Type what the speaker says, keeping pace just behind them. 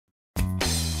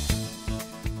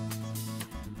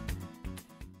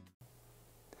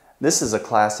This is a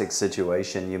classic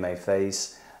situation you may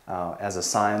face as a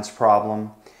science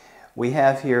problem. We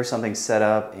have here something set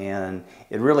up and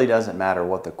it really doesn't matter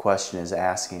what the question is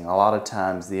asking. A lot of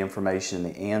times the information,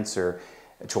 the answer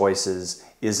choices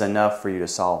is enough for you to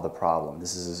solve the problem.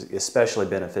 This is especially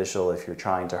beneficial if you're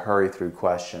trying to hurry through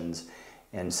questions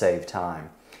and save time.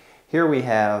 Here we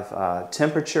have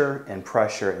temperature and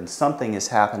pressure, and something is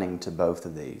happening to both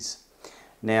of these.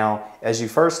 Now, as you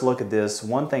first look at this,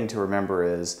 one thing to remember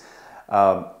is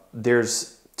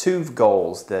there's two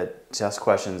goals that test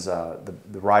questions, the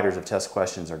writers of test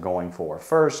questions are going for.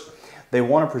 First, they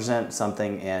want to present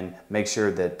something and make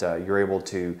sure that you're able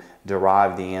to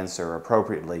derive the answer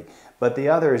appropriately. But the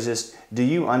other is just, do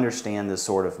you understand this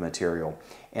sort of material?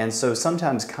 And so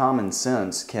sometimes common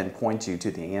sense can point you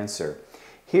to the answer.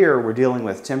 Here we're dealing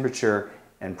with temperature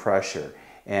and pressure,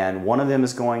 and one of them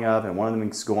is going up and one of them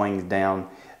is going down.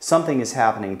 Something is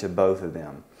happening to both of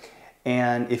them.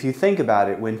 And if you think about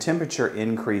it, when temperature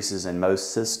increases in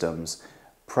most systems,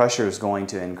 pressure is going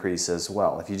to increase as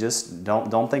well. If you just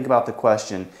don't think about the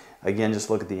question, again, just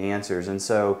look at the answers. And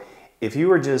so if you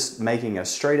were just making a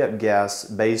straight up guess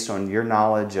based on your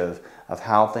knowledge of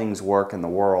how things work in the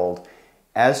world,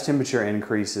 as temperature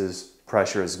increases,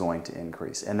 pressure is going to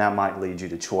increase, and that might lead you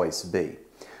to choice B.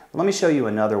 Let me show you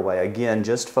another way, again,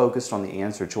 just focused on the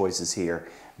answer choices here,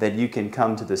 that you can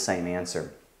come to the same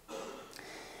answer.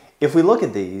 If we look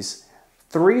at these,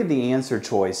 3 of the answer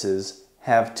choices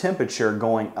have temperature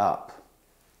going up,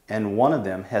 and one of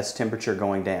them has temperature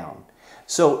going down.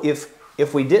 So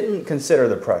if we didn't consider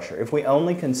the pressure, if we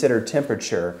only considered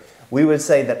temperature, we would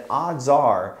say that odds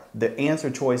are the answer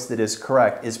choice that is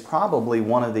correct is probably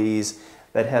one of these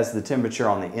that has the temperature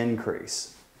on the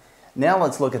increase. Now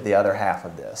let's look at the other half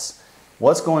of this.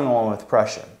 What's going on with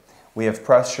pressure? We have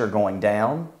pressure going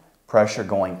down, pressure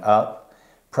going up,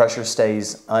 pressure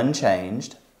stays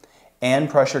unchanged, and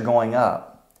pressure going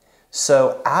up.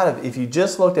 So if you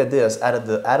just looked at this, out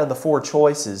of the 4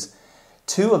 choices,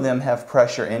 2 of them have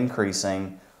pressure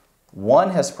increasing,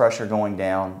 1 has pressure going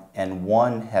down, and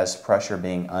 1 has pressure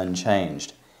being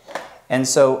unchanged. And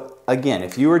so again,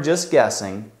 if you were just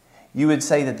guessing, you would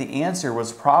say that the answer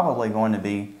was probably going to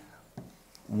be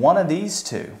one of these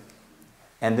 2.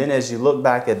 And then as you look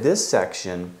back at this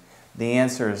section, the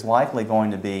answer is likely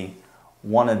going to be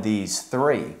one of these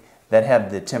 3 that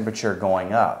have the temperature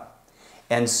going up.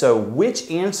 And so which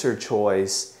answer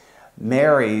choice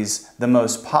marries the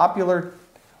most popular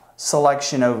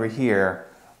selection over here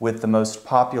with the most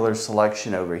popular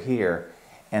selection over here?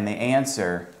 And the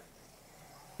answer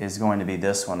is going to be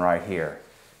this one right here,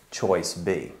 choice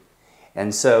B.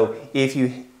 And so if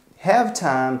you have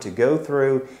time to go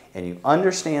through and you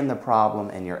understand the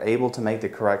problem and you're able to make the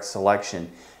correct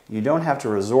selection, you don't have to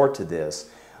resort to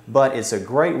this, but it's a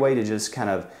great way to just kind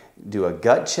of do a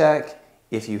gut check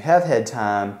if you have had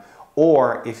time,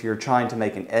 or if you're trying to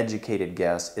make an educated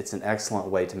guess, it's an excellent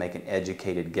way to make an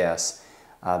educated guess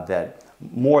that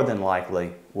more than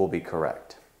likely will be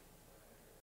correct.